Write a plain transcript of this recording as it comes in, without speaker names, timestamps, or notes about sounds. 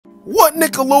What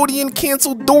Nickelodeon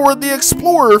canceled Dora the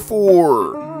Explorer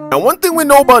for? Now, one thing we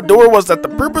know about Dora was that the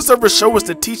purpose of her show was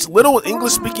to teach little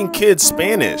English-speaking kids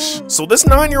Spanish. So this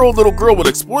 9-year-old little girl would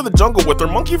explore the jungle with her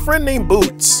monkey friend named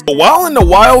Boots. But while in the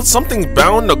wild, something's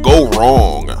bound to go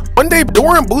wrong. One day,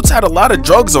 Dora and Boots had a lot of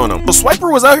drugs on them, so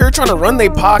Swiper was out here trying to run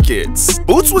their pockets.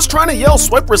 Boots was trying to yell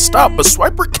Swiper stop, but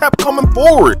Swiper kept coming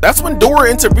forward. That's when Dora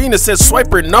intervened and said,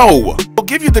 Swiper, no. I'll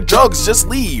give you the drugs, just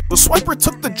leave. So Swiper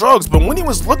took the drugs, but when he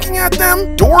was looking at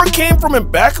them, Dora came from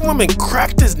in back of him and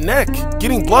cracked his neck,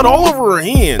 getting blood all over her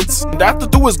hands, and after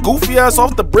threw his goofy ass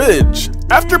off the bridge.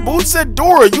 After Boots said,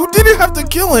 Dora, you didn't have to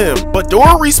kill him. But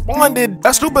Dora responded,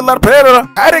 that stupid la pera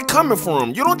had it coming for him.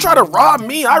 You don't try to rob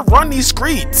me, I run these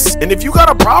streets. And if you got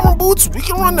a problem, Boots, we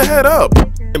can run the head up.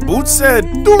 And Boots said,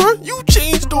 Dora, you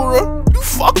changed, Dora. You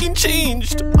fucking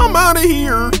changed. I'm out of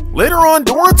here. Later on,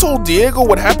 Dora told Diego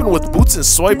what happened with Boots and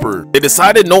Swiper. They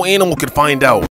decided no animal could find out.